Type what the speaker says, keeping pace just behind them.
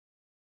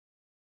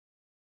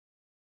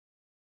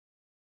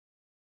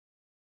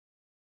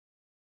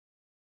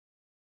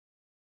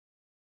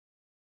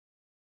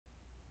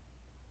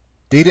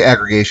Data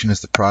aggregation is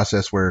the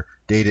process where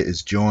data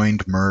is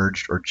joined,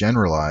 merged, or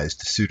generalized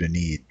to suit a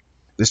need.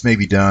 This may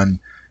be done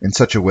in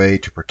such a way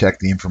to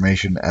protect the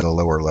information at a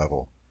lower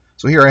level.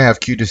 So here I have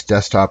QGIS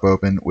Desktop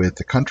open with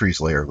the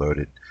countries layer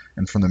loaded,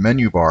 and from the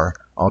menu bar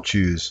I'll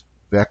choose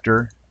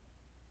Vector,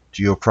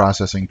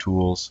 Geoprocessing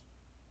Tools,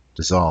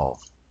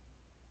 Dissolve.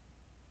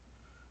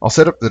 I'll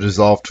set up the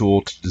Dissolve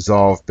tool to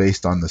dissolve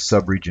based on the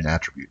subregion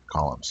attribute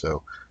column.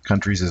 So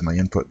countries is my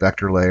input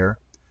vector layer,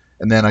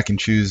 and then I can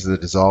choose the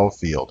Dissolve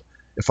field.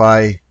 If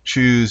I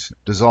choose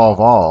Dissolve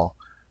All,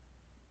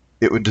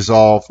 it would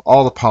dissolve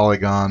all the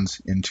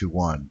polygons into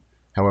one.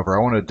 However,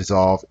 I want to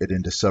dissolve it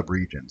into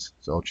subregions.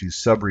 So I'll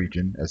choose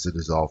subregion as the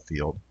dissolve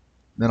field.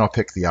 Then I'll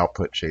pick the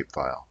output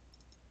shapefile.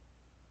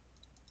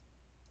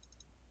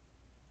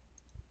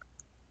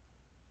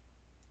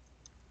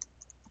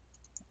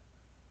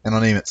 And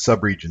I'll name it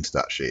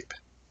subregions.shape.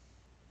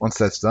 Once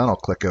that's done, I'll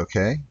click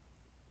OK.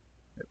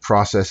 It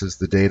processes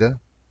the data,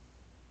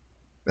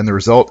 and the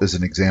result is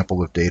an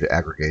example of data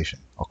aggregation.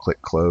 I'll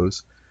click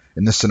Close.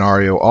 In this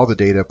scenario, all the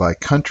data by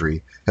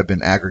country have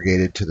been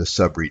aggregated to the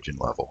subregion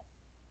level.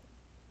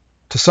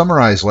 To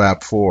summarize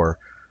Lab 4,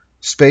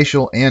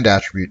 spatial and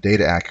attribute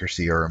data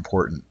accuracy are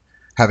important.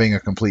 Having a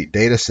complete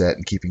data set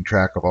and keeping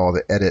track of all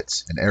the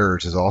edits and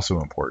errors is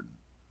also important.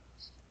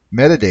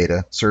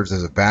 Metadata serves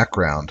as a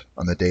background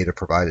on the data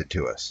provided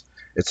to us.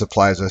 It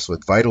supplies us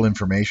with vital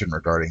information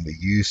regarding the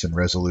use and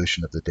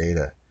resolution of the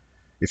data.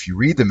 If you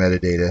read the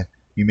metadata,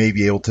 you may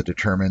be able to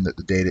determine that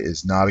the data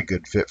is not a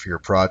good fit for your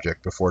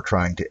project before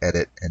trying to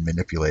edit and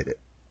manipulate it.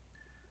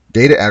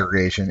 Data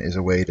aggregation is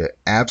a way to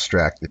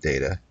abstract the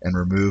data and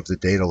remove the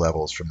data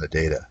levels from the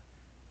data.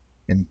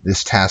 In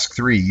this Task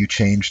 3, you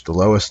changed the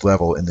lowest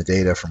level in the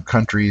data from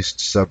countries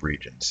to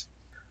subregions.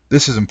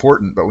 This is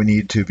important, but we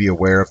need to be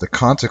aware of the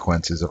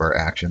consequences of our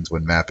actions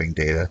when mapping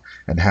data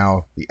and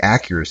how the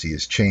accuracy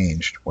is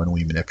changed when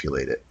we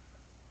manipulate it.